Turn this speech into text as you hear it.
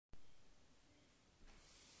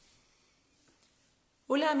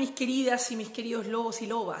Hola mis queridas y mis queridos lobos y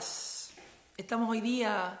lobas. Estamos hoy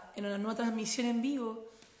día en una nueva transmisión en vivo.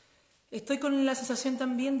 Estoy con la sensación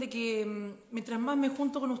también de que mientras más me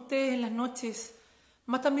junto con ustedes en las noches,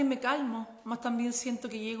 más también me calmo, más también siento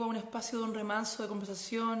que llego a un espacio de un remanso de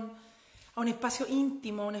conversación, a un espacio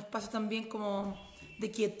íntimo, a un espacio también como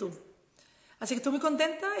de quietud. Así que estoy muy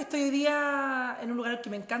contenta, estoy hoy día en un lugar que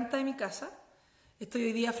me encanta de mi casa. Estoy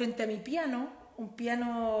hoy día frente a mi piano, un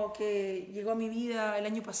piano que llegó a mi vida el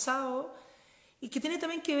año pasado y que tiene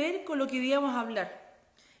también que ver con lo que hoy día vamos a hablar.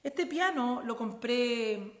 Este piano lo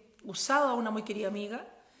compré usado a una muy querida amiga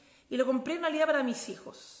y lo compré en realidad para mis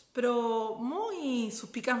hijos, pero muy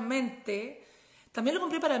suspicazmente también lo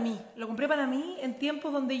compré para mí. Lo compré para mí en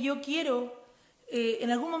tiempos donde yo quiero en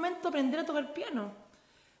algún momento aprender a tocar piano.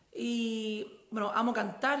 Y bueno, amo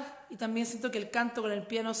cantar y también siento que el canto con el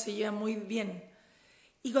piano se lleva muy bien.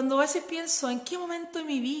 Y cuando a veces pienso en qué momento de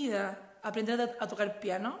mi vida aprender a tocar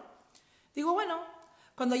piano, digo, bueno,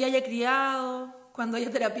 cuando ya haya criado, cuando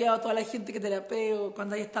haya terapiado a toda la gente que terapeo,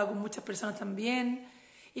 cuando haya estado con muchas personas también,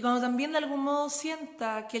 y cuando también de algún modo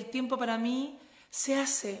sienta que el tiempo para mí se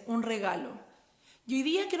hace un regalo. Y hoy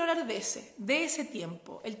día quiero hablar de ese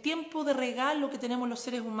tiempo, el tiempo de regalo que tenemos los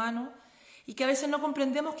seres humanos y que a veces no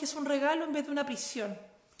comprendemos que es un regalo en vez de una prisión.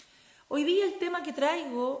 Hoy día el tema que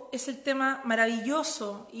traigo es el tema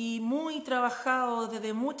maravilloso y muy trabajado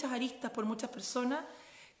desde muchas aristas por muchas personas,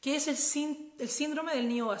 que es el síndrome del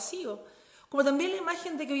nido vacío. Como también la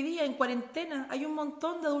imagen de que hoy día en cuarentena hay un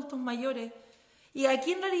montón de adultos mayores. Y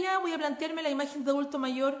aquí en realidad voy a plantearme la imagen de adulto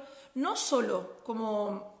mayor no solo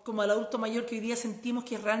como el adulto mayor que hoy día sentimos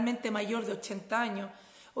que es realmente mayor de 80 años.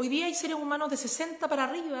 Hoy día hay seres humanos de 60 para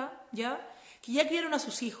arriba, que ya criaron a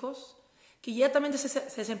sus hijos, que ya también se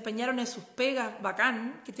desempeñaron en sus pegas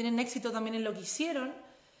bacán, que tienen éxito también en lo que hicieron,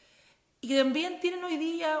 y que también tienen hoy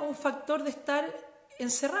día un factor de estar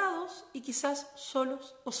encerrados y quizás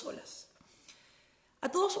solos o solas. A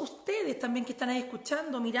todos ustedes también que están ahí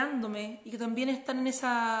escuchando, mirándome, y que también están en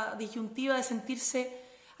esa disyuntiva de sentirse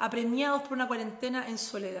apremiados por una cuarentena en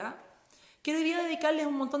soledad, quiero hoy día dedicarles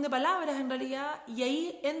un montón de palabras en realidad, y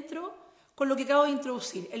ahí entro con lo que acabo de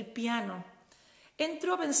introducir, el piano.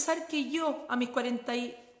 Entro a pensar que yo, a mis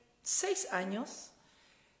 46 años,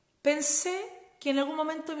 pensé que en algún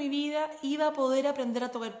momento de mi vida iba a poder aprender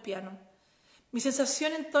a tocar piano. Mi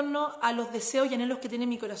sensación en torno a los deseos y anhelos que tiene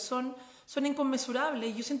mi corazón son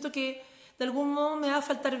inconmensurables. Yo siento que de algún modo me va a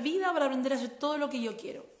faltar vida para aprender a hacer todo lo que yo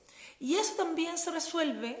quiero. Y eso también se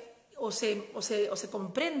resuelve o se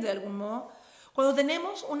comprende de algún modo cuando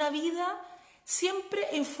tenemos una vida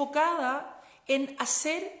siempre enfocada en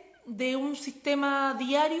hacer de un sistema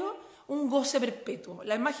diario un goce perpetuo,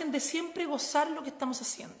 la imagen de siempre gozar lo que estamos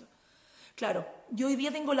haciendo. Claro, yo hoy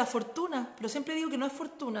día tengo la fortuna, pero siempre digo que no es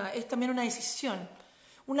fortuna, es también una decisión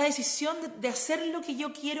de hacer lo que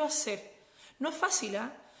yo quiero hacer. No es fácil, ¿eh?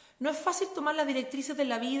 No es fácil tomar las directrices de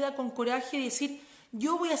la vida con coraje y decir,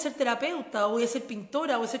 yo voy a ser terapeuta, o voy a ser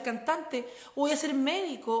pintora, o voy a ser cantante, o voy a ser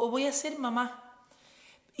médico, o voy a ser mamá.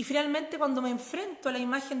 Y finalmente cuando me enfrento a la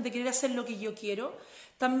imagen de querer hacer lo que yo quiero,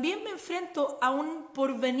 también me enfrento a un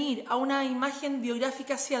porvenir, a una imagen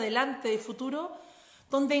biográfica hacia adelante, de futuro,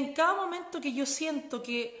 donde en cada momento que yo siento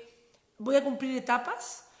que voy a cumplir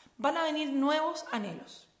etapas, van a venir nuevos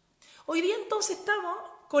anhelos. Hoy día entonces estamos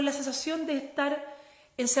con la sensación de estar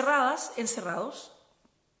encerrados.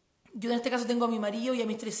 Yo en este caso tengo a mi marido y a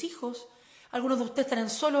mis 3 hijos, algunos de ustedes estarán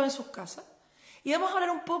solos en sus casas, y vamos a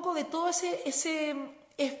hablar un poco de todo ese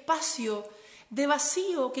espacio de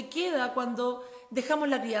vacío que queda cuando dejamos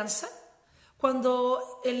la crianza,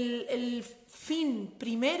 cuando el fin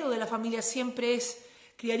primero de la familia siempre es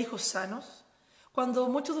criar hijos sanos, cuando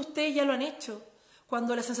muchos de ustedes ya lo han hecho,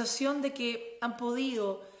 cuando la sensación de que han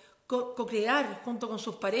podido co-crear junto con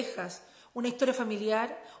sus parejas una historia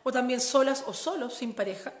familiar, o también solas o solos sin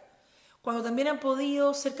pareja, cuando también han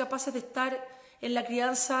podido ser capaces de estar en la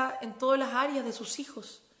crianza en todas las áreas de sus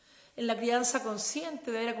hijos, en la crianza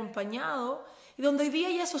consciente de haber acompañado, y donde hoy día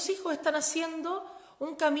ya esos hijos están haciendo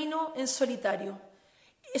un camino en solitario.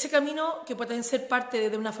 Ese camino que pueden ser parte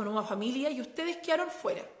de una nueva familia, y ustedes quedaron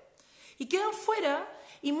fuera. Y quedan fuera,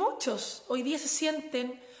 y muchos hoy día se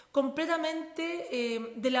sienten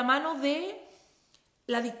completamente de la mano de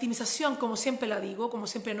la victimización, como siempre la digo, como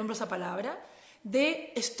siempre nombro esa palabra,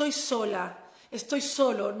 de estoy sola, estoy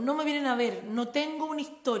solo, no me vienen a ver, no tengo una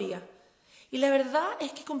historia. Y la verdad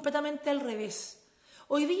es que completamente al revés.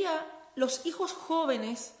 Hoy día los hijos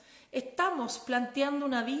jóvenes estamos planteando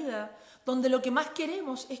una vida donde lo que más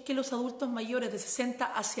queremos es que los adultos mayores de 60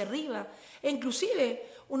 hacia arriba, e inclusive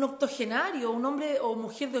un octogenario, un hombre o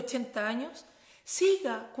mujer de 80 años,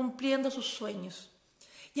 siga cumpliendo sus sueños.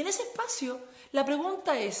 Y en ese espacio la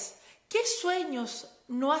pregunta es, ¿qué sueños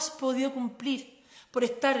no has podido cumplir por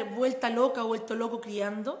estar vuelta loca o vuelto loco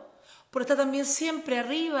criando? Por estar también siempre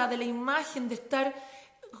arriba de la imagen de estar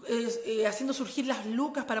haciendo surgir las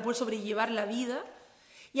lucas para poder sobrellevar la vida.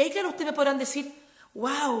 Y ahí, claro, ustedes me podrán decir,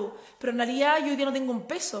 wow, pero en realidad yo hoy día no tengo un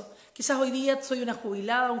peso. Quizás hoy día soy una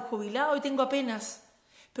jubilada, un jubilado y tengo apenas.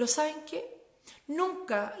 Pero ¿saben qué?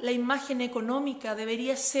 Nunca la imagen económica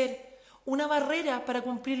debería ser una barrera para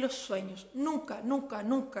cumplir los sueños. Nunca, nunca,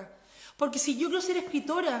 nunca. Porque si yo quiero ser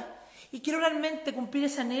escritora y quiero realmente cumplir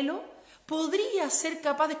ese anhelo, podría ser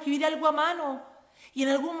capaz de escribir algo a mano y en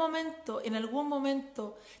algún momento,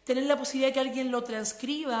 tener la posibilidad de que alguien lo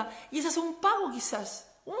transcriba y ese es un pago quizás.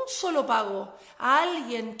 Un solo pago a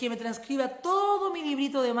alguien que me transcriba todo mi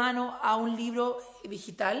librito de mano a un libro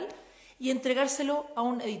digital y entregárselo a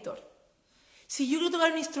un editor. Si yo quiero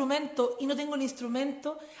tocar un instrumento y no tengo el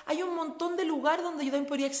instrumento, hay un montón de lugares donde yo también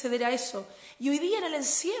podría acceder a eso. Y hoy día en el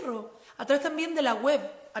encierro, a través también de la web,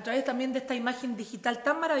 a través también de esta imagen digital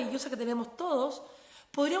tan maravillosa que tenemos todos,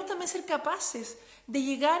 podríamos también ser capaces de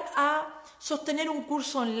llegar a sostener un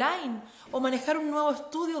curso online o manejar un nuevo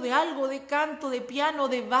estudio de algo, de canto, de piano,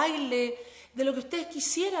 de baile, de lo que ustedes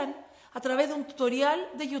quisieran a través de un tutorial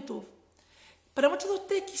de YouTube. Para muchos de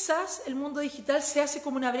ustedes quizás el mundo digital se hace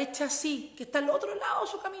como una brecha así, que está al otro lado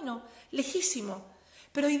de su camino, lejísimo.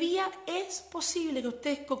 Pero hoy día es posible que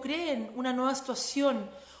ustedes co-creen una nueva situación,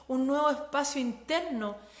 un nuevo espacio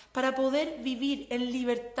interno para poder vivir en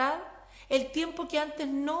libertad el tiempo que antes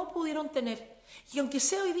no pudieron tener. Y aunque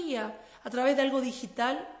sea hoy día, a través de algo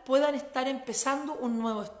digital, puedan estar empezando un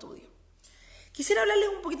nuevo estudio. Quisiera hablarles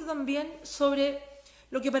un poquito también sobre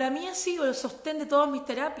lo que para mí ha sido el sostén de todas mis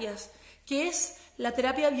terapias, que es la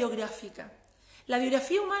terapia biográfica. La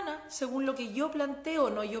biografía humana, según lo que yo planteo,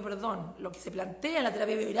 lo que se plantea en la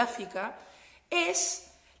terapia biográfica,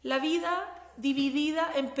 es la vida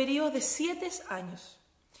dividida en periodos de 7 años.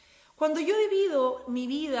 Cuando yo divido mi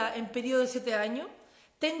vida en periodos de 7 años,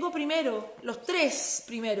 tengo primero los 3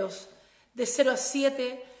 primeros, de 0 a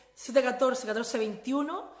 7, 7 a 14, 14 a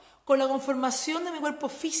 21, con la conformación de mi cuerpo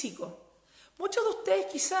físico. Muchos de ustedes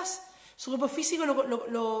quizás su cuerpo físico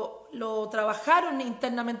lo trabajaron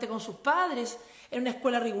internamente con sus padres, en una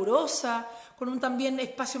escuela rigurosa, con un también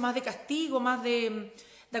espacio más de castigo, más de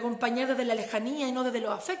acompañar desde la lejanía y no desde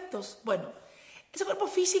los afectos. Bueno, ese cuerpo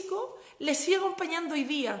físico les sigue acompañando hoy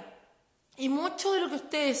día. Y mucho de lo que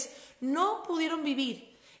ustedes no pudieron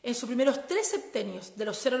vivir en sus primeros 3 septenios, de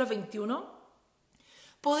los 0 a los 21,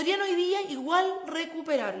 podrían hoy día igual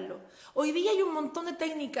recuperarlo. Hoy día hay un montón de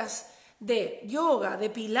técnicas de yoga, de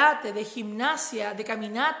pilates, de gimnasia, de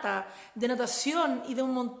caminata, de natación y de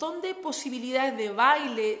un montón de posibilidades de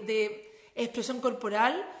baile, de expresión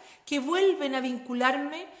corporal que vuelven a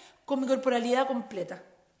vincularme con mi corporalidad completa.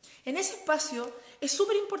 En ese espacio es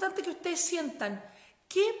súper importante que ustedes sientan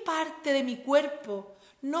qué parte de mi cuerpo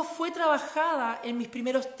no fue trabajada en mis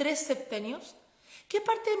primeros 3 septenios. ¿Qué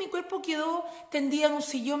parte de mi cuerpo quedó tendida en un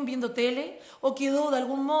sillón viendo tele o quedó de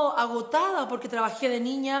algún modo agotada porque trabajé de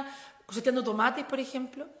niña coseteando tomates, por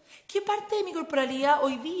ejemplo? ¿Qué parte de mi corporalidad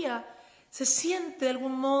hoy día se siente de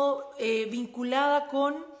algún modo vinculada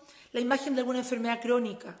con la imagen de alguna enfermedad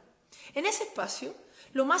crónica? En ese espacio,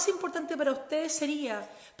 lo más importante para ustedes sería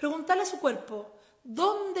preguntarle a su cuerpo,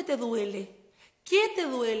 ¿dónde te duele? ¿Qué te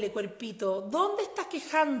duele, cuerpito? ¿Dónde estás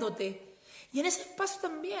quejándote? Y en ese espacio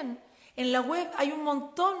también, en la web hay un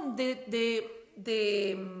montón de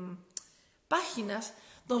páginas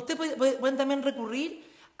donde ustedes pueden también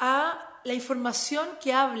recurrir a la información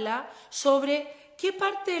que habla sobre qué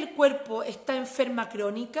parte del cuerpo está enferma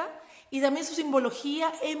crónica y también su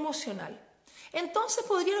simbología emocional. Entonces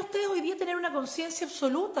podrían ustedes hoy día tener una conciencia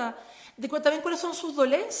absoluta de también cuáles son sus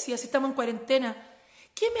dolencias si estamos en cuarentena.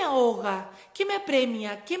 ¿Qué me ahoga? ¿Qué me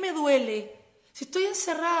apremia? ¿Qué me duele? Si estoy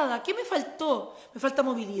encerrada, ¿qué me faltó? ¿Me falta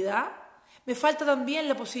movilidad? ¿Me falta también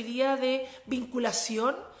la posibilidad de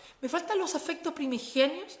vinculación? ¿Me faltan los afectos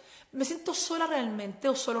primigenios? ¿Me siento sola realmente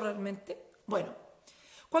o solo realmente? Bueno,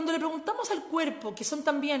 cuando le preguntamos al cuerpo, que son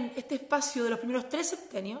también este espacio de los primeros 3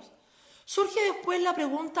 septenios, surge después la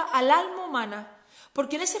pregunta al alma humana,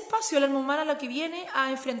 porque en ese espacio el alma humana lo que viene a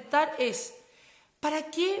enfrentar es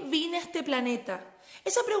 ¿para qué vine a este planeta?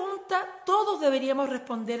 Esa pregunta todos deberíamos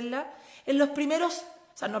responderla en los primeros,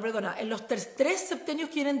 en los 3 septenios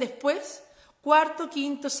que vienen después, 4º,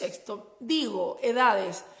 5º, 6º, digo,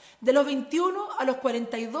 edades, de los 21 a los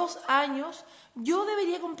 42 años, yo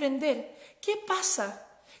debería comprender qué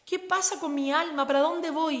pasa con mi alma, para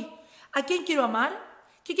dónde voy, a quién quiero amar,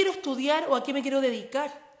 qué quiero estudiar o a qué me quiero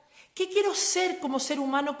dedicar, ¿Qué quiero ser como ser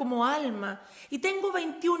humano, como alma? Y tengo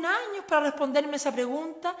 21 años para responderme esa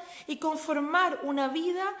pregunta y conformar una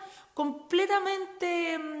vida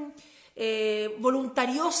completamente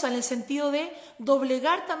voluntariosa, en el sentido de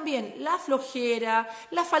doblegar también la flojera,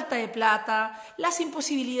 la falta de plata, las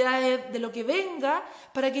imposibilidades de lo que venga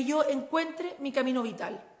para que yo encuentre mi camino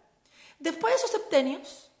vital. Después de esos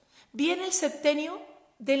septenios viene el septenio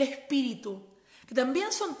del espíritu, que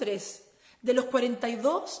también son 3, de los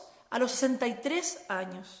 42 a los 63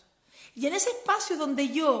 años. Y en ese espacio donde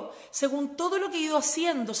yo, según todo lo que he ido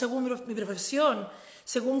haciendo, según mi profesión,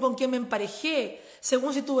 según con quién me emparejé,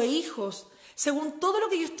 según si tuve hijos, según todo lo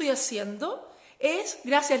que yo estoy haciendo,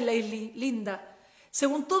 gracias Leslie, linda,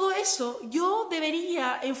 según todo eso, yo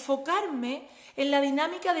debería enfocarme en la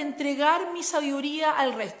dinámica de entregar mi sabiduría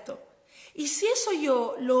al resto. Y si eso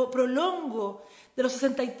yo lo prolongo de los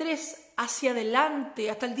 63 hacia adelante,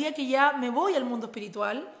 hasta el día que ya me voy al mundo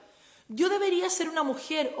espiritual, yo debería ser una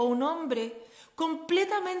mujer o un hombre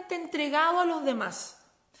completamente entregado a los demás.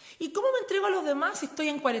 ¿Y cómo me entrego a los demás si estoy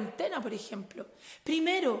en cuarentena, por ejemplo?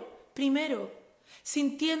 Primero,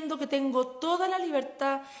 sintiendo que tengo toda la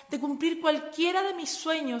libertad de cumplir cualquiera de mis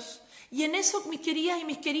sueños. Y en eso, mis queridas y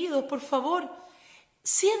mis queridos, por favor,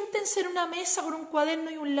 siéntense en una mesa con un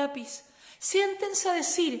cuaderno y un lápiz. Siéntense a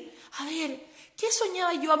decir, a ver, ¿qué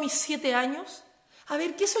soñaba yo a mis 7 años? A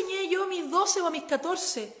ver, ¿qué soñé yo a mis 12 o a mis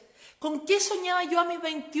 14? ¿Con qué soñaba yo a mis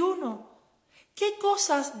 21? ¿Qué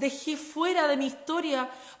cosas dejé fuera de mi historia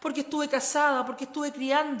porque estuve casada, porque estuve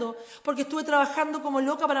criando, porque estuve trabajando como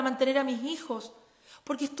loca para mantener a mis hijos,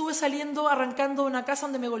 porque estuve arrancando de una casa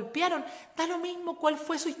donde me golpearon? Da lo mismo cuál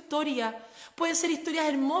fue su historia. Pueden ser historias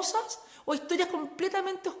hermosas o historias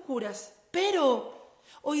completamente oscuras. Pero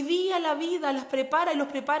hoy día la vida las prepara y los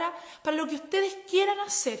prepara para lo que ustedes quieran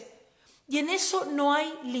hacer. Y en eso no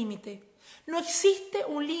hay límite. No existe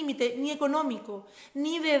un límite ni económico,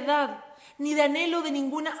 ni de edad, ni de anhelo de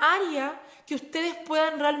ninguna área que ustedes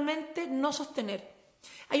puedan realmente no sostener.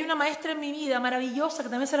 Hay una maestra en mi vida maravillosa que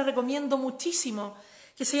también se la recomiendo muchísimo,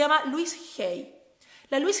 que se llama Louise Hay.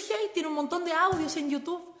 La Louise Hay tiene un montón de audios en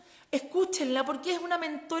YouTube. Escúchenla porque es una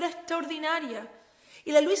mentora extraordinaria.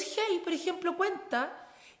 Y la Louise Hay, por ejemplo, cuenta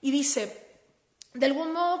y dice, de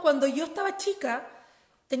algún modo, cuando yo estaba chica,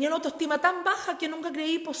 tenía una autoestima tan baja que nunca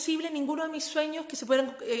creí posible ninguno de mis sueños que se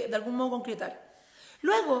pudieran de algún modo concretar.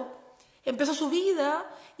 Luego empezó su vida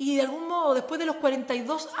y de algún modo, después de los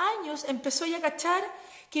 42 años, empezó ella a cachar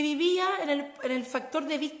que vivía en el factor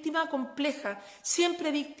de víctima compleja.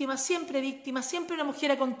 Siempre víctima, siempre una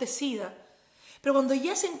mujer acontecida. Pero cuando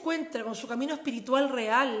ya se encuentra con su camino espiritual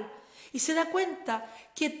real y se da cuenta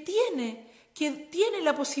que tiene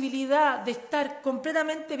la posibilidad de estar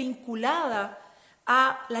completamente vinculada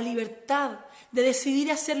a la libertad, de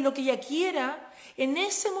decidir hacer lo que ella quiera, en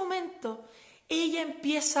ese momento ella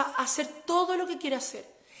empieza a hacer todo lo que quiere hacer.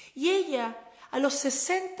 Y ella, a los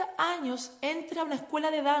 60 años, entra a una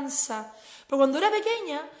escuela de danza. Pero cuando era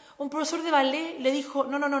pequeña, un profesor de ballet le dijo,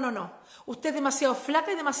 no, usted es demasiado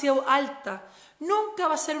flaca y demasiado alta, nunca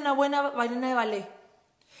va a ser una buena bailarina de ballet.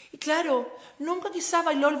 Y claro, nunca quizás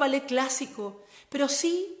bailó el ballet clásico, pero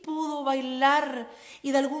sí pudo bailar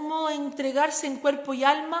y de algún modo entregarse en cuerpo y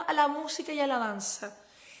alma a la música y a la danza.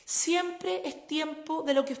 Siempre es tiempo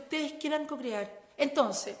de lo que ustedes quieran co-crear.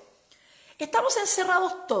 Entonces, estamos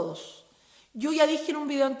encerrados todos. Yo ya dije en un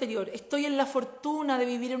video anterior, estoy en la fortuna de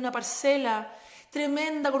vivir en una parcela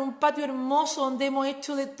tremenda, con un patio hermoso donde hemos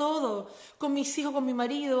hecho de todo, con mis hijos, con mi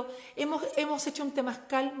marido. Hemos hecho un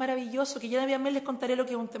temazcal maravilloso, que ya también les contaré lo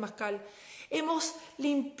que es un temazcal. Hemos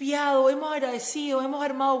limpiado, hemos agradecido, hemos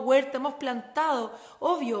armado huerta, hemos plantado.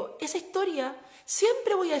 Obvio, esa historia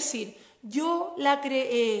siempre voy a decir, yo la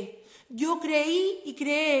creé. Yo creí y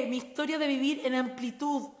creé mi historia de vivir en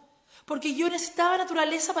amplitud, porque yo necesitaba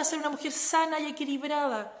naturaleza para ser una mujer sana y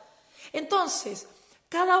equilibrada. Entonces,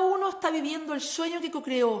 cada uno está viviendo el sueño que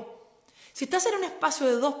co-creó. Si estás en un espacio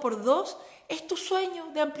de 2x2, es tu sueño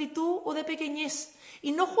de amplitud o de pequeñez.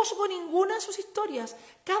 Y no juzgo ninguna de sus historias.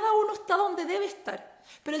 Cada uno está donde debe estar.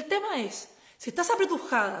 Pero el tema es, si estás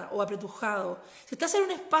apretujada o apretujado, si estás en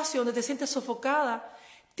un espacio donde te sientes sofocada,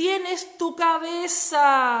 tienes tu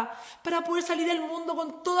cabeza para poder salir al mundo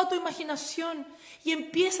con toda tu imaginación y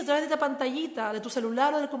empieza a través de esta pantallita, de tu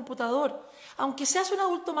celular o del computador. Aunque seas un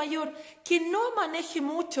adulto mayor que no maneje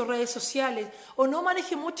mucho redes sociales o no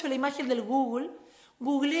maneje mucho la imagen del Google,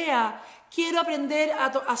 googlea, quiero aprender a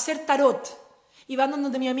hacer tarot. Y van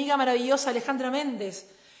donde mi amiga maravillosa Alejandra Méndez.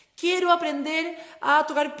 Quiero aprender a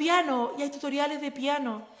tocar piano y hay tutoriales de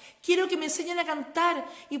piano. Quiero que me enseñen a cantar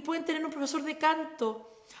y pueden tener un profesor de canto.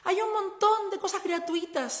 Hay un montón de cosas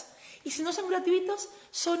gratuitas Y si no son gratuitos,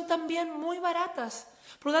 son también muy baratas.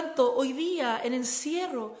 Por lo tanto, hoy día, en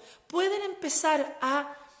encierro, pueden empezar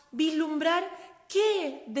a vislumbrar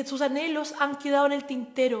qué de sus anhelos han quedado en el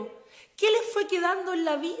tintero, qué les fue quedando en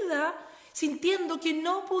la vida, sintiendo que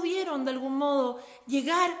no pudieron de algún modo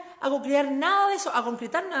llegar a concretar nada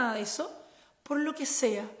de eso, por lo que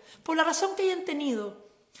sea, por la razón que hayan tenido.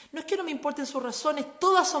 No es que no me importen sus razones,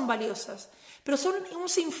 todas son valiosas, pero son un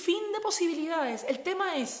sinfín de posibilidades. El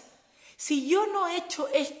tema es, si yo no he hecho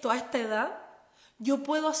esto a esta edad, yo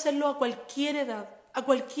puedo hacerlo a cualquier edad, a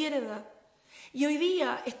cualquier edad. Y hoy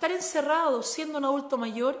día, estar encerrado siendo un adulto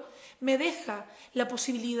mayor, me deja la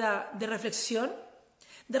posibilidad de reflexión,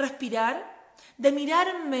 de respirar, de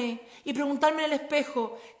mirarme y preguntarme en el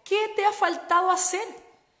espejo, ¿qué te ha faltado hacer?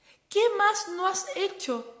 ¿Qué más no has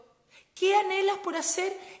hecho? ¿Qué anhelas por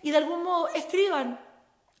hacer? Y de algún modo escriban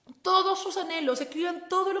todos sus anhelos, escriban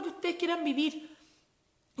todo lo que ustedes quieran vivir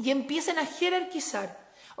y empiecen a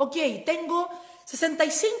jerarquizar. Ok, tengo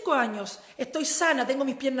 65 años, estoy sana, tengo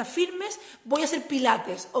mis piernas firmes, voy a hacer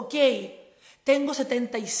pilates. Ok, tengo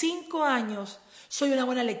 75 años, soy una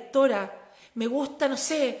buena lectora, me gusta, no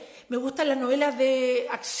sé, me gustan las novelas de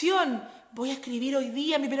acción, voy a escribir hoy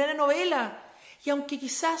día mi primera novela. Y aunque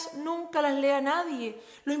quizás nunca las lea nadie,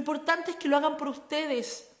 lo importante es que lo hagan por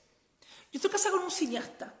ustedes. Yo estoy casada con un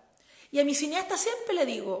cineasta. Y a mi cineasta siempre le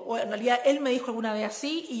digo, o en realidad él me dijo alguna vez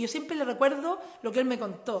así, y yo siempre le recuerdo lo que él me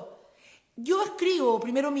contó. Yo escribo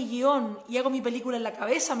primero mi guión y hago mi película en la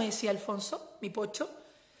cabeza, me decía Alfonso, mi pocho,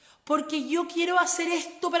 porque yo quiero hacer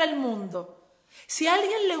esto para el mundo. Si a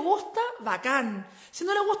alguien le gusta, bacán. Si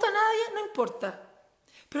no le gusta a nadie, no importa.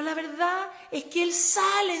 Pero la verdad es que él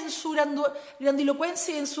sale en su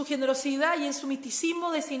grandilocuencia, en su generosidad y en su misticismo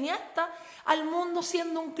de cineasta al mundo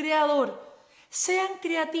siendo un creador. Sean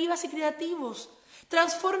creativas y creativos.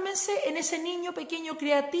 Transfórmense en ese niño pequeño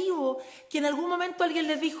creativo que en algún momento alguien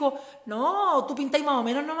les dijo, no, tú pintáis más o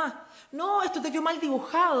menos nomás. No, esto te quedó mal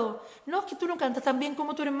dibujado. No, es que tú no cantas tan bien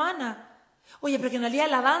como tu hermana. Oye, pero que en realidad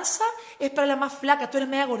la danza es para la más flaca, tú eres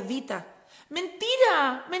media gordita.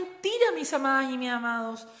 Mentira, mentira, mis amadas y mis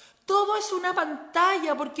amados. Todo es una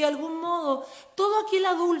pantalla porque de algún modo todo aquel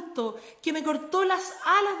adulto que me cortó las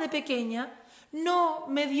alas de pequeña no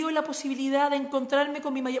me dio la posibilidad de encontrarme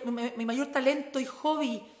con mi mayor talento y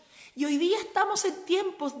hobby. Y hoy día estamos en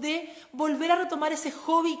tiempos de volver a retomar ese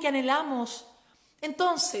hobby que anhelamos.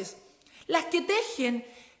 Entonces, las que tejen,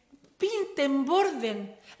 pinten,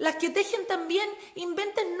 borden. Las que tejen también,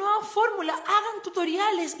 inventen nuevas fórmulas, hagan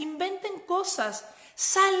tutoriales, inventen cosas,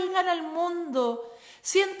 salgan al mundo,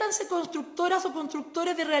 siéntanse constructoras o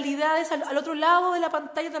constructores de realidades al otro lado de la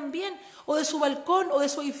pantalla también, o de su balcón, o de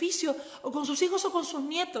su edificio, o con sus hijos o con sus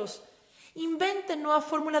nietos. Inventen nuevas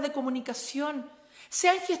fórmulas de comunicación,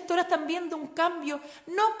 sean gestoras también de un cambio.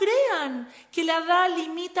 No crean que la edad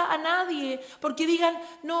limita a nadie, porque digan,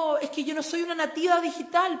 no, es que yo no soy una nativa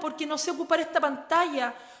digital, porque no sé ocupar esta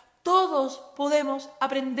pantalla. Todos podemos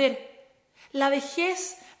aprender. La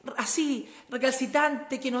vejez así,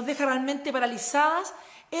 recalcitrante, que nos deja realmente paralizadas,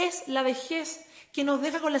 es la vejez que nos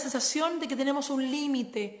deja con la sensación de que tenemos un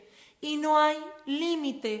límite. Y no hay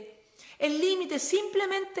límite. El límite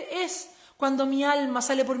simplemente es cuando mi alma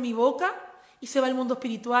sale por mi boca y se va al mundo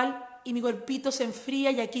espiritual y mi cuerpito se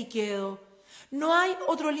enfría y aquí quedo. No hay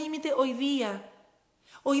otro límite hoy día.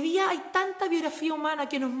 Hoy día hay tanta biografía humana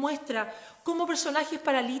que nos muestra cómo personajes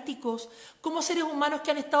paralíticos, cómo seres humanos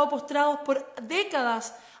que han estado postrados por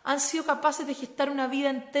décadas han sido capaces de gestar una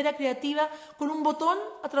vida entera creativa con un botón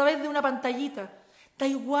a través de una pantallita. Da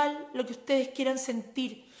igual lo que ustedes quieran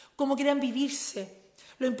sentir, cómo quieran vivirse.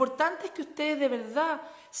 Lo importante es que ustedes de verdad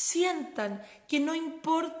sientan que no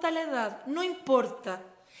importa la edad, no importa.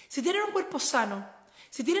 Si tienen un cuerpo sano,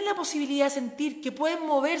 si tienen la posibilidad de sentir que pueden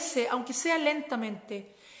moverse, aunque sea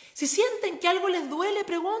lentamente, si sienten que algo les duele,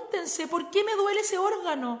 pregúntense, ¿por qué me duele ese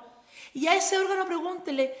órgano? Y a ese órgano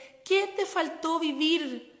pregúntenle, ¿qué te faltó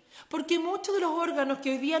vivir? Porque muchos de los órganos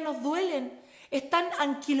que hoy día nos duelen están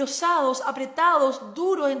anquilosados, apretados,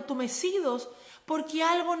 duros, entumecidos, porque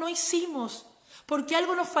algo no hicimos, porque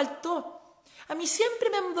algo nos faltó. A mí siempre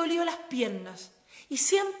me han dolido las piernas y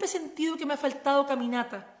siempre he sentido que me ha faltado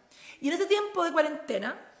caminata. Y en este tiempo de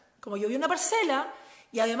cuarentena, como yo vivo en una parcela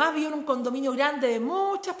y además vivo en un condominio grande de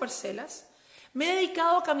muchas parcelas, me he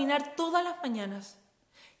dedicado a caminar todas las mañanas.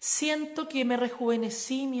 Siento que me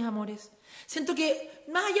rejuvenecí, mis amores. Siento que,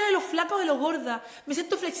 más allá de lo flaca o de lo gorda, me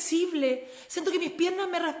siento flexible. Siento que mis piernas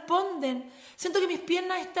me responden. Siento que mis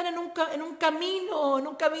piernas están en un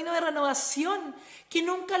camino de renovación que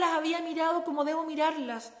nunca las había mirado como debo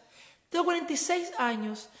mirarlas. Tengo 46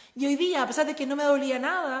 años y hoy día, a pesar de que no me dolía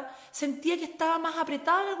nada, sentía que estaba más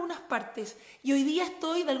apretada en algunas partes. Y hoy día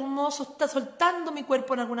estoy de algún modo soltando mi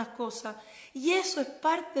cuerpo en algunas cosas. Y eso es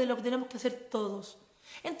parte de lo que tenemos que hacer todos.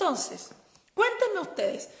 Entonces, cuéntenme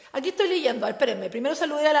ustedes. Aquí estoy leyendo. Espérenme. Primero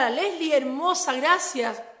saludé a la Leslie, hermosa,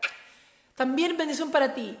 gracias. También bendición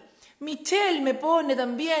para ti. Michelle me pone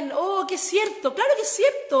también. Oh, que es cierto, claro que es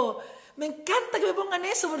cierto. Me encanta que me pongan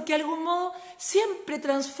eso porque de algún modo siempre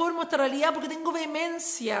transformo esta realidad porque tengo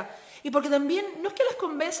vehemencia y porque también, no es que las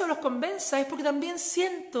convenza o los convenza, es porque también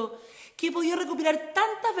siento que he podido recopilar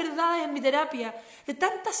tantas verdades en mi terapia, de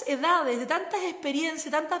tantas edades, de tantas experiencias,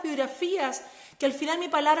 de tantas biografías, que al final mi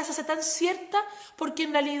palabra se hace tan cierta porque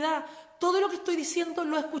en realidad todo lo que estoy diciendo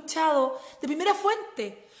lo he escuchado de primera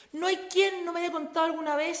fuente. No hay quien no me haya contado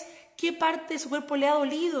alguna vez qué parte de su cuerpo le ha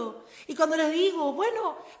dolido. Y cuando les digo,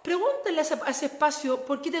 bueno, pregúntenle a ese espacio,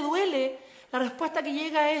 ¿por qué te duele? La respuesta que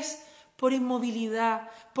llega es por inmovilidad,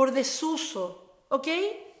 por desuso, ¿ok?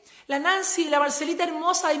 La Nancy, la Marcelita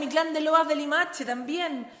hermosa de mi clan de Lobas de Limache,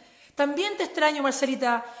 también te extraño,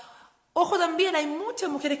 Marcelita. Ojo también, hay muchas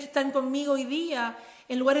mujeres que están conmigo hoy día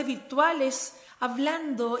en lugares virtuales,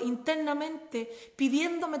 hablando internamente,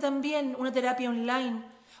 pidiéndome también una terapia online,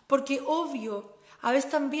 porque obvio, a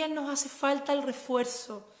veces también nos hace falta el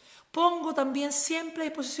refuerzo. Pongo también siempre a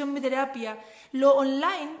disposición mi terapia. Lo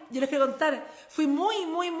online, yo les quiero contar, fui muy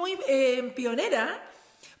pionera,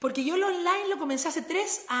 porque yo lo online lo comencé hace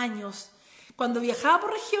 3 años. Cuando viajaba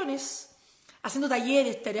por regiones, haciendo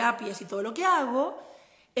talleres, terapias y todo lo que hago,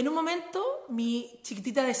 en un momento mi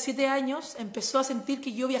chiquitita de 7 años empezó a sentir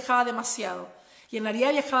que yo viajaba demasiado. Y en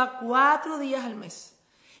realidad viajaba 4 días al mes.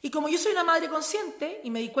 Y como yo soy una madre consciente y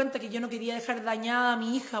me di cuenta que yo no quería dejar dañada a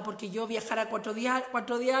mi hija porque yo viajara 4 días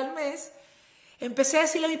al mes, empecé a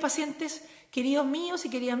decirle a mis pacientes, queridos míos y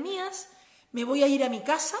queridas mías, me voy a ir a mi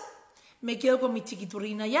casa, me quedo con mi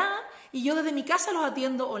chiquiturrina allá y yo desde mi casa los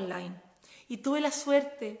atiendo online. Y tuve la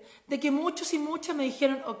suerte de que muchos y muchas me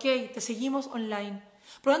dijeron, ok, te seguimos online.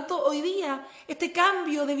 Por lo tanto, hoy día este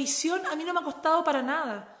cambio de visión a mí no me ha costado para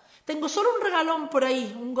nada. Tengo solo un regalón por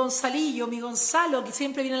ahí, un Gonzalillo, mi Gonzalo, que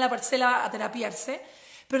siempre viene a la parcela a terapiarse,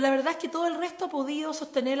 pero la verdad es que todo el resto ha podido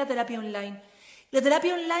sostener la terapia online. La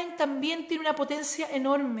terapia online también tiene una potencia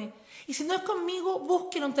enorme. Y si no es conmigo,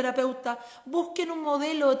 busquen un terapeuta, busquen un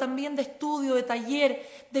modelo también de estudio, de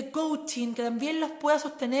taller, de coaching, que también los pueda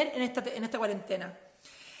sostener en esta cuarentena.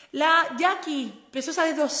 La Jackie, preciosa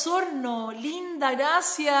desde Osorno, linda,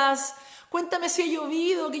 gracias. Cuéntame si ha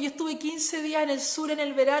llovido, que yo estuve 15 días en el sur en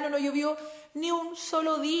el verano, no llovió ni un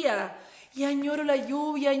solo día. Y añoro la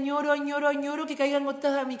lluvia, añoro que caigan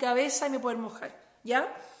gotas a mi cabeza y me puedan mojar, ¿ya?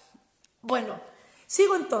 Bueno,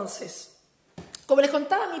 sigo entonces. Como les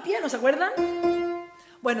contaba, mi piano, ¿se acuerdan?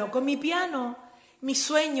 Bueno, con mi piano, mi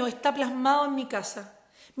sueño está plasmado en mi casa.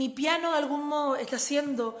 Mi piano de algún modo está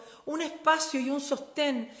siendo un espacio y un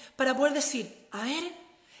sostén para poder decir, a ver,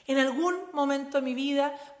 en algún momento de mi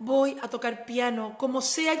vida voy a tocar piano, como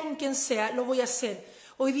sea y con quien sea, lo voy a hacer.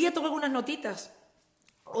 Hoy día toco algunas notitas.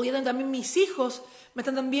 Hoy día también mis hijos me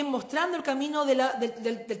están también mostrando el camino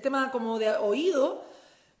del tema como de oído.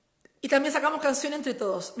 Y también sacamos canciones entre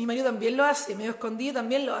todos. Mi marido también lo hace, medio escondido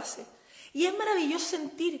también lo hace. Y es maravilloso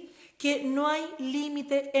sentir que no hay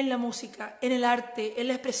límite en la música, en el arte, en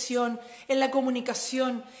la expresión, en la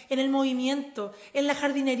comunicación, en el movimiento, en la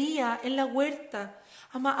jardinería, en la huerta.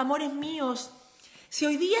 Amores míos, si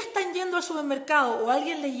hoy día están yendo al supermercado o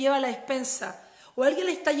alguien les lleva la despensa o alguien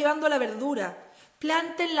les está llevando la verdura,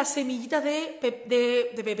 planten las semillitas de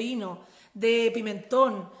pepino, de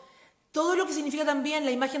pimentón, todo lo que significa también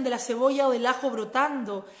la imagen de la cebolla o del ajo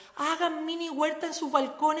brotando. Hagan mini huerta en sus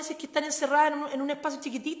balcones si es que están encerradas en un espacio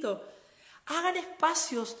chiquitito. Hagan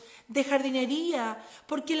espacios de jardinería,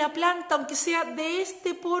 porque la planta, aunque sea de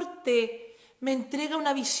este porte, me entrega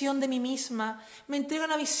una visión de mí misma, me entrega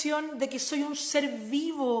una visión de que soy un ser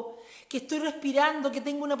vivo, que estoy respirando, que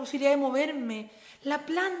tengo una posibilidad de moverme. La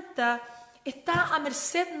planta está a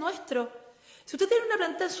merced nuestro. Si usted tiene una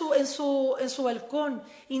planta en su balcón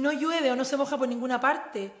y no llueve o no se moja por ninguna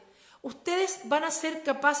parte, ustedes van a ser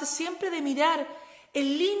capaces siempre de mirar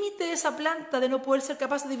el límite de esa planta, de no poder ser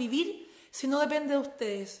capaces de vivir si no depende de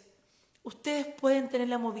ustedes. Ustedes pueden tener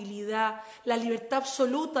la movilidad, la libertad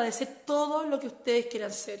absoluta de ser todo lo que ustedes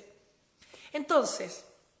quieran ser. Entonces,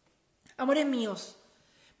 amores míos,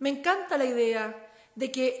 me encanta la idea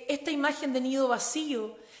de que esta imagen de nido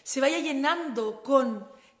vacío se vaya llenando con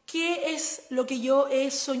 ¿qué es lo que yo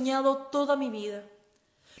he soñado toda mi vida?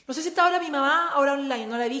 No sé si está ahora mi mamá, ahora online,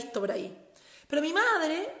 no la he visto por ahí. Pero mi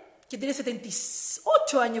madre, que tiene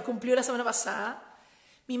 78 años, cumplió la semana pasada,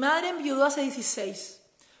 mi madre enviudó hace 16.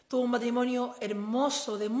 tuvo un matrimonio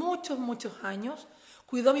hermoso de muchos, muchos años,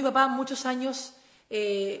 cuidó a mi papá muchos años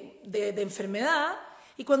de enfermedad,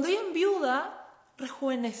 y cuando ella enviuda,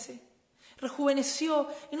 rejuveneció,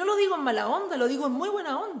 y no lo digo en mala onda, lo digo en muy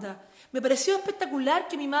buena onda. Me pareció espectacular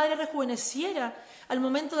que mi madre rejuveneciera al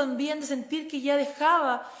momento también de sentir que ya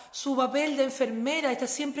dejaba su papel de enfermera y está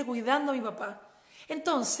siempre cuidando a mi papá.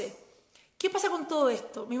 Entonces, ¿qué pasa con todo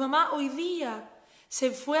esto? Mi mamá hoy día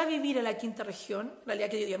se fue a vivir a la quinta región, en realidad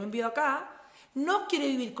que yo ya me envió acá, no quiere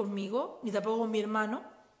vivir conmigo, ni tampoco con mi hermano,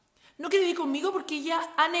 no quiere vivir conmigo porque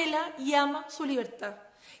ella anhela y ama su libertad.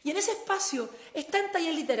 Y en ese espacio está en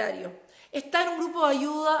taller literario, está en un grupo de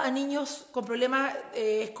ayuda a niños con problemas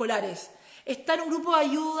escolares, está en un grupo de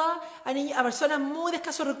ayuda a personas muy de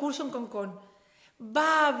escasos recursos en Concón.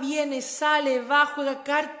 Va, viene, sale, va, juega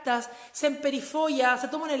cartas, se emperifolla, se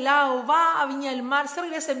toma un helado, va a Viña del Mar, se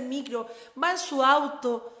regresa en micro, va en su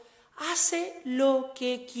auto, hace lo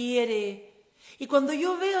que quiere. Y cuando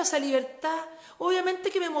yo veo esa libertad,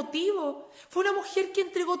 obviamente que me motivo. Fue una mujer que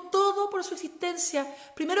entregó todo por su existencia,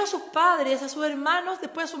 primero a sus padres, a sus hermanos,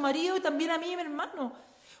 después a su marido y también a mí y a mi hermano.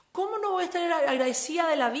 ¿Cómo no voy a estar agradecida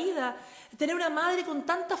de la vida, de tener una madre con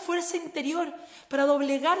tanta fuerza interior para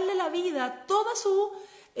doblegarle la vida, todos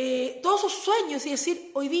sus sueños y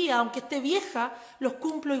decir, hoy día, aunque esté vieja, los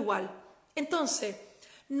cumplo igual? Entonces,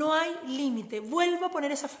 no hay límite. Vuelvo a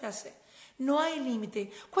poner esa frase. No hay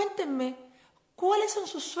límite. Cuéntenme, ¿cuáles son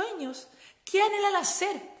sus sueños? ¿Qué anhelan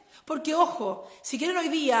hacer? Porque, ojo, si quieren hoy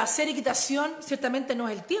día hacer equitación, ciertamente no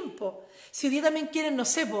es el tiempo. Si hoy día también quieren, no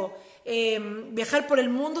sé, viajar por el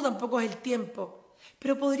mundo, tampoco es el tiempo.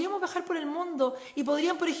 Pero podríamos viajar por el mundo y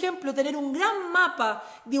podrían, por ejemplo, tener un gran mapa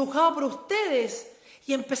dibujado por ustedes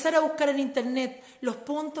y empezar a buscar en internet los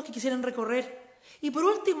puntos que quisieran recorrer. Y por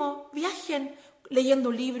último, viajen leyendo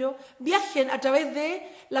un libro, viajen a través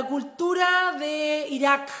de la cultura de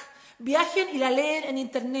Irak, viajen y la leen en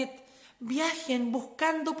internet. Viajen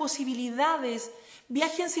buscando posibilidades,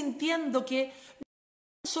 viajen sintiendo que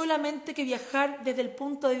no solamente que viajar desde el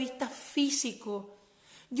punto de vista físico.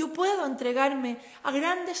 Yo puedo entregarme a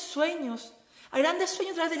grandes sueños a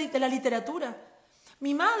través de la literatura.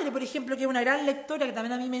 Mi madre, por ejemplo, que es una gran lectora, que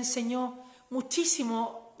también a mí me enseñó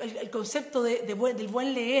muchísimo el concepto del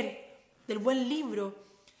buen leer, del buen libro,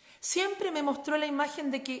 siempre me mostró la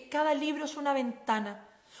imagen de que cada libro es una ventana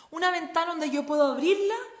donde yo puedo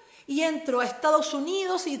abrirla y entro a Estados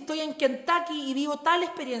Unidos y estoy en Kentucky y vivo tal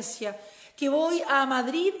experiencia, que voy a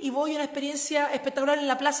Madrid y voy a una experiencia espectacular en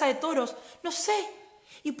la Plaza de Toros, no sé,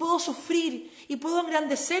 y puedo sufrir, y puedo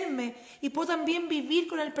engrandecerme, y puedo también vivir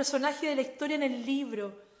con el personaje de la historia en el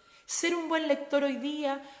libro. Ser un buen lector hoy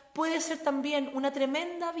día puede ser también una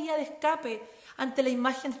tremenda vía de escape ante la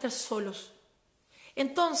imagen de estar solos.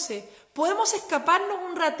 Entonces, podemos escaparnos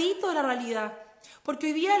un ratito de la realidad, porque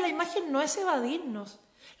hoy día la imagen no es evadirnos.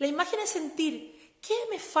 La imagen es sentir, ¿qué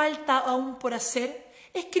me falta aún por hacer?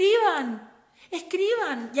 Escriban.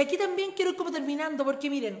 Y aquí también quiero ir como terminando, porque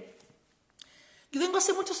miren, yo tengo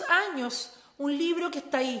hace muchos años un libro que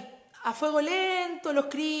está ahí, a fuego lento, lo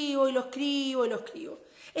escribo.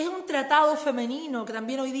 Es un tratado femenino que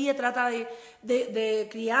también hoy día trata de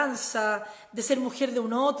crianza, de ser mujer de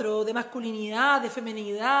un otro, de masculinidad, de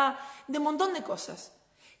feminidad, de un montón de cosas.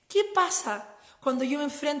 ¿Qué pasa cuando yo me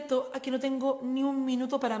enfrento a que no tengo ni un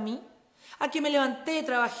minuto para mí? A que me levanté,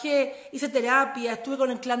 trabajé, hice terapia, estuve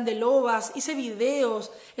con el clan de Lobas, hice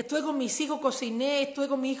videos, estuve con mis hijos, cociné, estuve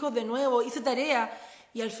con mis hijos de nuevo, hice tarea,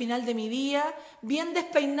 y al final de mi día, bien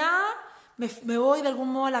despeinada, me voy de algún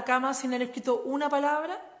modo a la cama sin haber escrito una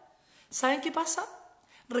palabra. ¿Saben qué pasa?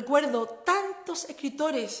 Recuerdo tantos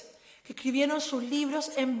escritores que escribieron sus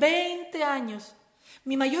libros en 20 años.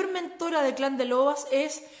 Mi mayor mentora del clan de Lobas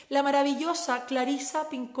es la maravillosa Clarisa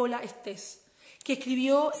Pincola Estés, que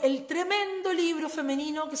escribió el tremendo libro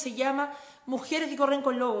femenino que se llama Mujeres que corren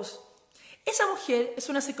con lobos. Esa mujer es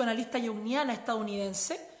una psicoanalista junguiana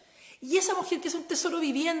estadounidense, y esa mujer, que es un tesoro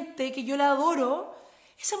viviente, que yo la adoro,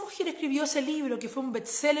 esa mujer escribió ese libro que fue un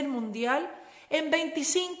bestseller mundial en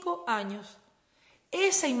 25 años.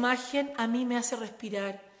 Esa imagen a mí me hace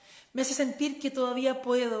respirar, me hace sentir que todavía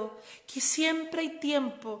puedo, que siempre hay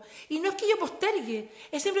tiempo. Y no es que yo postergue,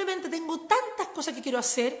 es simplemente tengo tantas cosas que quiero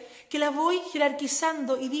hacer que las voy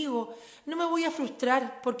jerarquizando y digo, no me voy a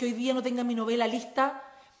frustrar porque hoy día no tenga mi novela lista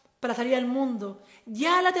para salir al mundo.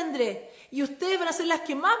 Ya la tendré y ustedes van a ser las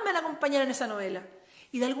que más me van a acompañar en esa novela.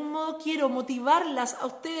 Y de algún modo quiero motivarlas a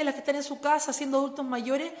ustedes, las que están en su casa siendo adultos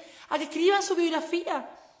mayores, a que escriban su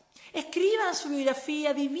biografía. Escriban su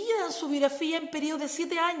biografía, dividan su biografía en periodos de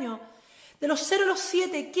 7 años. De los 0 a los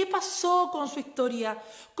 7, ¿qué pasó con su historia?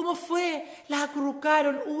 ¿Cómo fue? ¿Las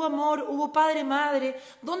acurrucaron? ¿Hubo amor? ¿Hubo padre, madre?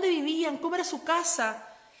 ¿Dónde vivían? ¿Cómo era su casa?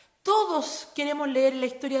 Todos queremos leer la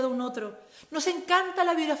historia de un otro. Nos encanta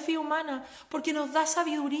la biografía humana porque nos da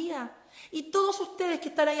sabiduría. Y todos ustedes que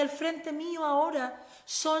están ahí al frente mío ahora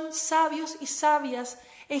son sabios y sabias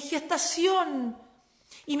en gestación.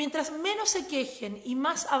 Y mientras menos se quejen y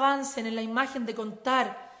más avancen en la imagen de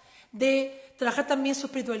contar, de trabajar también su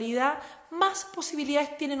espiritualidad, más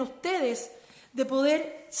posibilidades tienen ustedes de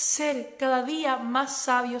poder ser cada día más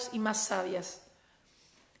sabios y más sabias.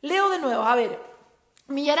 Leo de nuevo, a ver.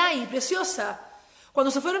 Millaray, preciosa.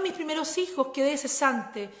 Cuando se fueron mis primeros hijos quedé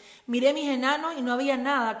cesante. Miré mis enanos y no había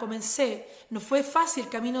nada. Comencé. No fue fácil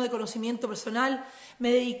camino de conocimiento personal.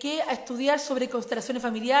 Me dediqué a estudiar sobre constelaciones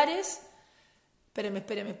familiares.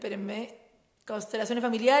 Espérenme. Constelaciones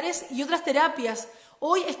familiares y otras terapias.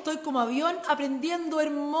 Hoy estoy como avión aprendiendo,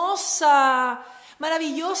 hermosa,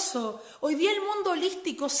 maravilloso. Hoy día el mundo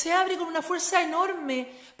holístico se abre con una fuerza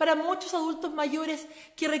enorme para muchos adultos mayores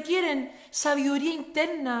que requieren sabiduría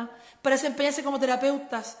interna para desempeñarse como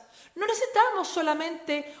terapeutas. No necesitamos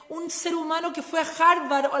solamente un ser humano que fue a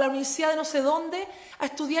Harvard o a la universidad de no sé dónde a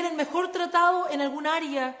estudiar el mejor tratado en algún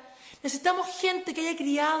área. Necesitamos gente que haya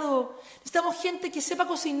criado, necesitamos gente que sepa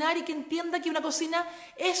cocinar y que entienda que una cocina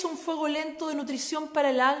es un fuego lento de nutrición para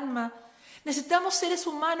el alma. Necesitamos seres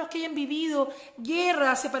humanos que hayan vivido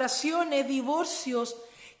guerras, separaciones, divorcios,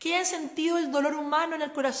 que hayan sentido el dolor humano en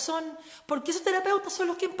el corazón, porque esos terapeutas son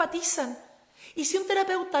los que empatizan. Y si un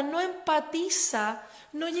terapeuta no empatiza,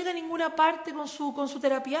 no llega a ninguna parte con su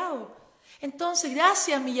terapiado. Entonces,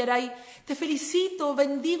 gracias, Millaray, te felicito,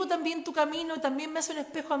 bendigo también tu camino y también me hace un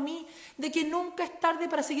espejo a mí de que nunca es tarde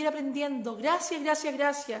para seguir aprendiendo. Gracias.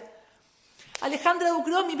 Alejandra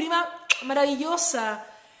Duclos, mi prima maravillosa,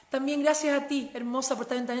 también gracias a ti, hermosa,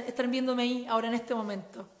 por estar viéndome ahí ahora en este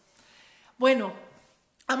momento. Bueno,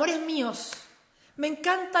 amores míos, me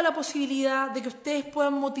encanta la posibilidad de que ustedes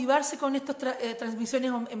puedan motivarse con estas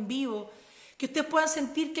transmisiones en vivo, que ustedes puedan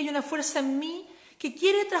sentir que hay una fuerza en mí que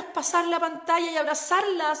quiere traspasar la pantalla y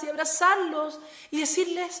abrazarlas y abrazarlos y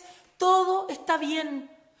decirles, todo está bien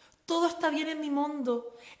en mi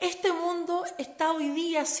mundo. Este mundo está hoy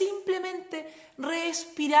día simplemente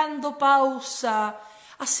respirando pausa,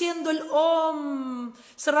 haciendo el om,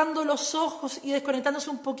 cerrando los ojos y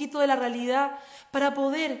desconectándose un poquito de la realidad para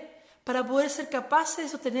poder ser capaces de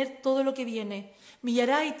sostener todo lo que viene.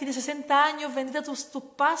 Millaray tiene 60 años, bendita tus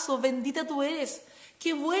pasos, bendita tú eres.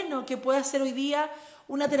 Qué bueno que puedas ser hoy día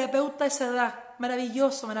una terapeuta de esa edad.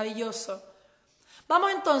 Maravilloso.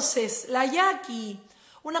 Vamos entonces, la Jackie.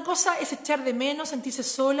 Una cosa es echar de menos, sentirse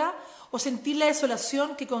sola o sentir la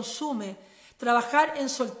desolación que consume. Trabajar en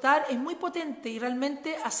soltar es muy potente y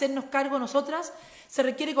realmente hacernos cargo nosotras se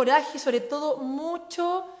requiere coraje y sobre todo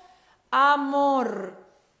mucho amor.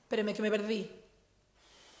 Espérenme que me perdí.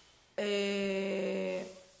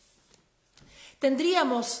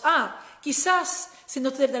 Quizás si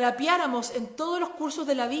nos terapiáramos en todos los cursos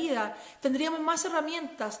de la vida, tendríamos más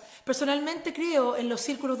herramientas. Personalmente creo en los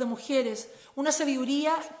círculos de mujeres, una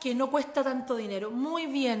sabiduría que no cuesta tanto dinero. Muy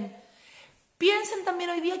bien. Piensen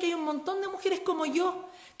también hoy día que hay un montón de mujeres como yo,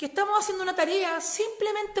 que estamos haciendo una tarea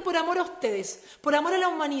simplemente por amor a ustedes, por amor a la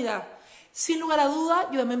humanidad. Sin lugar a duda,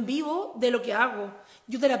 yo también vivo de lo que hago.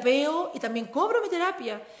 Yo terapeo y también cobro mi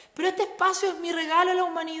terapia, pero este espacio es mi regalo a la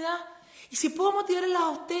humanidad. Y si puedo motivarlas a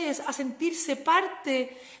ustedes a sentirse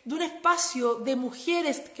parte de un espacio de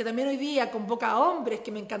mujeres que también hoy día convoca a hombres,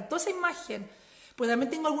 que me encantó esa imagen, pues también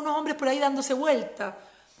tengo algunos hombres por ahí dándose vuelta.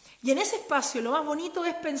 Y en ese espacio lo más bonito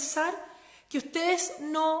es pensar que ustedes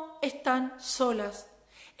no están solas.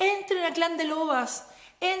 Entren al clan de Lobas,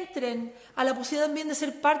 entren a la posibilidad también de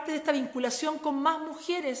ser parte de esta vinculación con más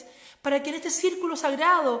mujeres para que en este círculo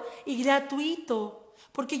sagrado y gratuito,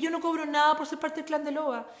 porque yo no cobro nada por ser parte del clan de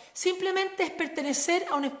Lobas, simplemente es pertenecer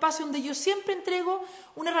a un espacio donde yo siempre entrego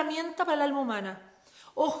una herramienta para el alma humana.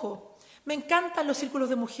 Ojo, me encantan los círculos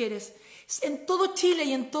de mujeres. En todo Chile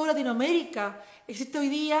y en toda Latinoamérica existe hoy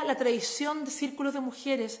día la tradición de círculos de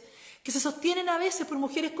mujeres que se sostienen a veces por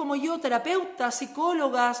mujeres como yo, terapeutas,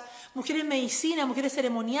 psicólogas, mujeres medicina, mujeres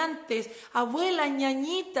ceremoniantes, abuelas,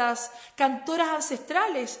 ñañitas, cantoras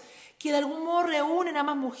ancestrales, que de algún modo reúnen a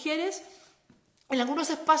más mujeres en algunos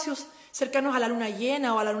espacios cercanos a la luna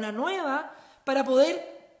llena o a la luna nueva para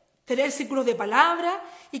poder tener círculos de palabra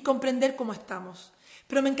y comprender cómo estamos.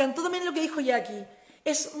 Pero me encantó también lo que dijo Jackie.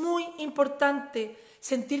 Es muy importante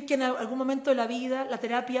sentir que en algún momento de la vida la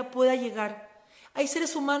terapia pueda llegar. Hay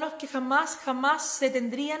seres humanos que jamás se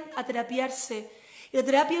tendrían a terapiarse. Y la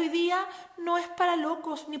terapia hoy día no es para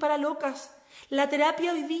locos ni para locas. La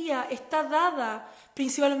terapia hoy día está dada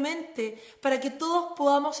principalmente para que todos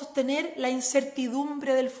podamos sostener la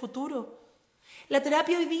incertidumbre del futuro. La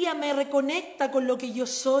terapia hoy día me reconecta con lo que yo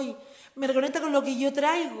soy, me reconecta con lo que yo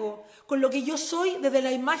traigo, con lo que yo soy desde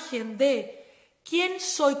la imagen de quién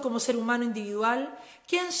soy como ser humano individual,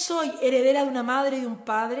 quién soy heredera de una madre y de un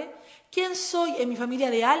padre, quién soy en mi familia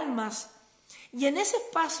de almas. Y en ese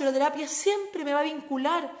espacio la terapia siempre me va a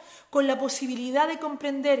vincular con la posibilidad de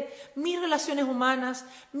comprender mis relaciones humanas,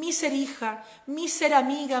 mi ser hija, mi ser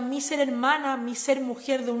amiga, mi ser hermana, mi ser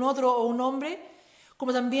mujer de un otro o un hombre,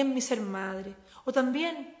 como también mi ser madre. O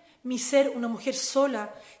también mi ser una mujer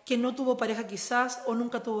sola que no tuvo pareja quizás o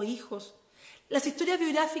nunca tuvo hijos. Las historias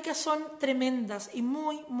biográficas son tremendas y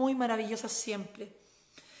muy, muy maravillosas siempre.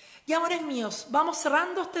 Y amores míos, vamos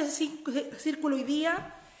cerrando este círculo hoy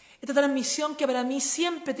día, esta transmisión que para mí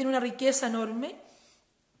siempre tiene una riqueza enorme.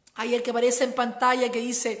 Hay el que aparece en pantalla que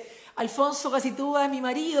dice, Alfonso Casitúa es mi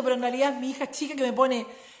marido, pero en realidad es mi hija chica que me pone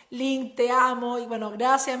link, te amo. Y bueno,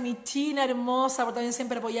 gracias mi china hermosa por también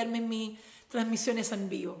siempre apoyarme en mis transmisiones en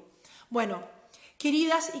vivo. Bueno,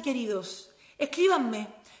 queridas y queridos, escríbanme.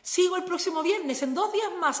 Sigo el próximo viernes, en 2 días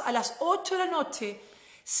más, a las 8 de la noche.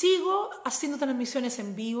 Sigo haciendo transmisiones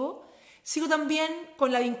en vivo. Sigo también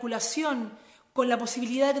con la vinculación, con la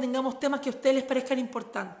posibilidad de que tengamos temas que a ustedes les parezcan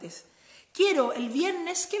importantes. Quiero el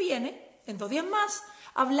viernes que viene, en 2 días más,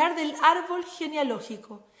 hablar del árbol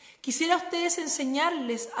genealógico. Quisiera a ustedes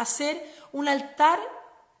enseñarles a hacer un altar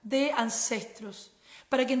de ancestros,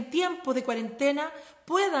 para que en tiempos de cuarentena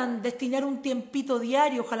puedan destinar un tiempito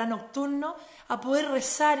diario, ojalá nocturno, a poder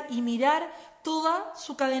rezar y mirar toda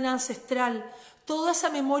su cadena ancestral, toda esa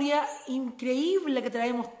memoria increíble que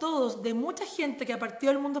traemos todos de mucha gente que ha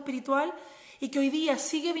partido del mundo espiritual y que hoy día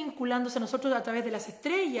sigue vinculándose a nosotros a través de las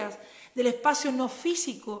estrellas, del espacio no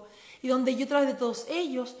físico, y donde yo a través de todos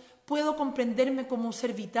ellos puedo comprenderme como un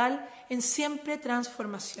ser vital en siempre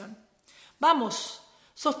transformación. Vamos,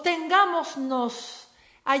 sostengámonos,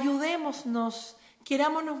 ayudémonos,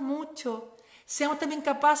 querámonos mucho, seamos también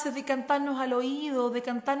capaces de cantarnos al oído, de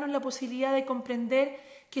cantarnos la posibilidad de comprender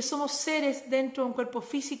que somos seres dentro de un cuerpo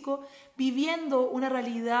físico, viviendo una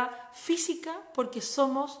realidad física porque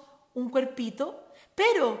somos un cuerpito,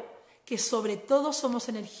 pero que sobre todo somos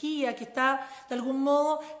energía, que está de algún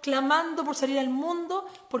modo clamando por salir al mundo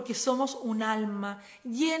porque somos un alma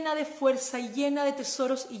llena de fuerza, llena de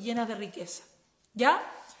tesoros y llena de riqueza. ¿Ya?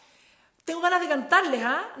 Tengo ganas de cantarles,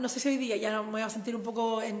 no sé si hoy día ya me voy a sentir un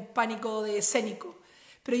poco en pánico de escénico,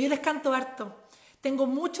 pero yo les canto harto. Tengo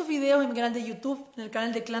muchos videos en mi canal de YouTube, en el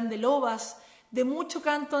canal de Clan de Lobas, de mucho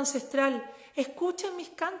canto ancestral. Escuchen mis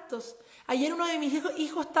cantos. Ayer uno de mis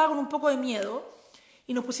hijos estaba con un poco de miedo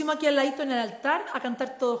y nos pusimos aquí al ladito en el altar a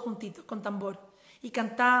cantar todos juntitos, con tambor. Y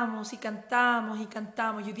cantamos, y cantamos, y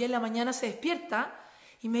cantamos. Y hoy día en la mañana se despierta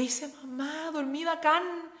y me dice, mamá, dormí bacán.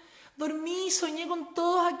 Dormí y soñé con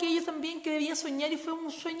todos aquellos también que debía soñar y fue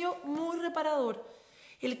un sueño muy reparador.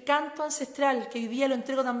 El canto ancestral, que hoy día lo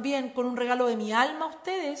entrego también con un regalo de mi alma a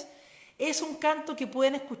ustedes, es un canto que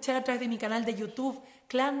pueden escuchar a través de mi canal de YouTube,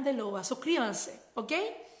 Clan de Lobas. Suscríbanse, ¿ok?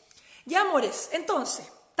 Ya, amores,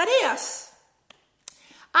 entonces, tareas.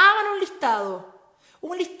 Hagan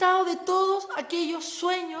un listado de todos aquellos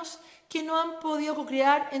sueños que no han podido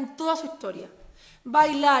co-crear en toda su historia.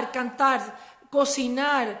 Bailar, cantar,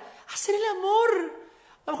 cocinar, hacer el amor.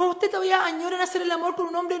 A lo mejor usted todavía añoran hacer el amor con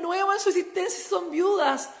un hombre nuevo en su existencia si son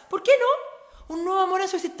viudas. ¿Por qué no? Un nuevo amor en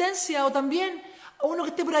su existencia. O también uno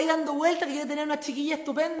que esté por ahí dando vueltas, que quiere tener una chiquilla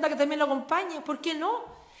estupenda que también lo acompañe. ¿Por qué no?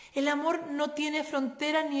 El amor no tiene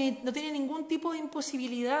fronteras ni no tiene ningún tipo de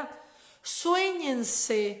imposibilidad.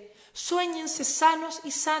 Suéñense sanos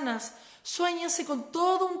y sanas. Suéñense con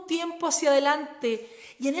todo un tiempo hacia adelante.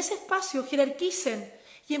 Y en ese espacio jerarquicen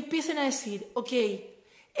y empiecen a decir, ok,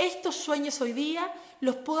 estos sueños hoy día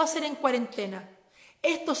los puedo hacer en cuarentena.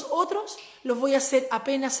 Estos otros los voy a hacer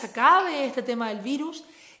apenas acabe este tema del virus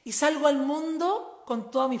y salgo al mundo con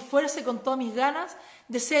toda mi fuerza y con todas mis ganas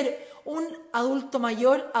de ser un adulto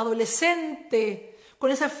mayor, adolescente,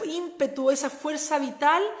 con ese ímpetu, esa fuerza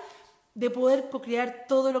vital de poder co-crear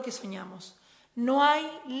todo lo que soñamos. No hay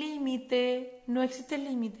límite, no existe el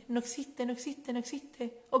límite, no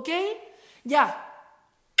existe, ¿ok? Ya.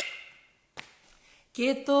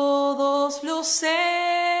 Que todos los seres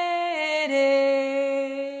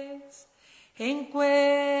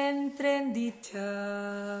encuentren dicha,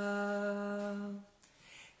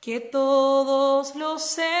 que todos los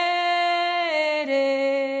seres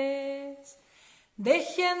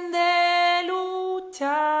dejen de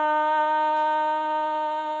luchar,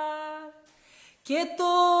 que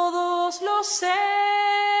todos los seres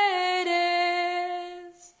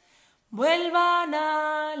vuelvan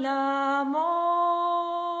al amor.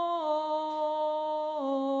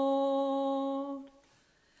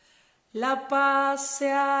 La paz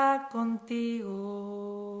sea contigo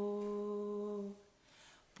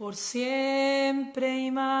por siempre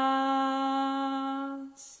y más.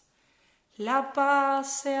 La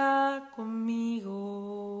paz sea conmigo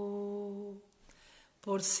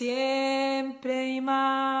por siempre y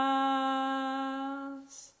más.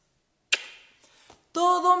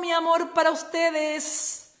 Todo mi amor para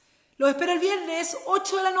ustedes. Los espero el viernes,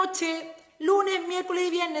 8 de la noche, lunes, miércoles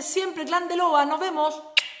y viernes, siempre Clan de Lobas. Nos vemos.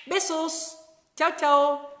 Besos. Chao,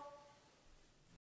 chao.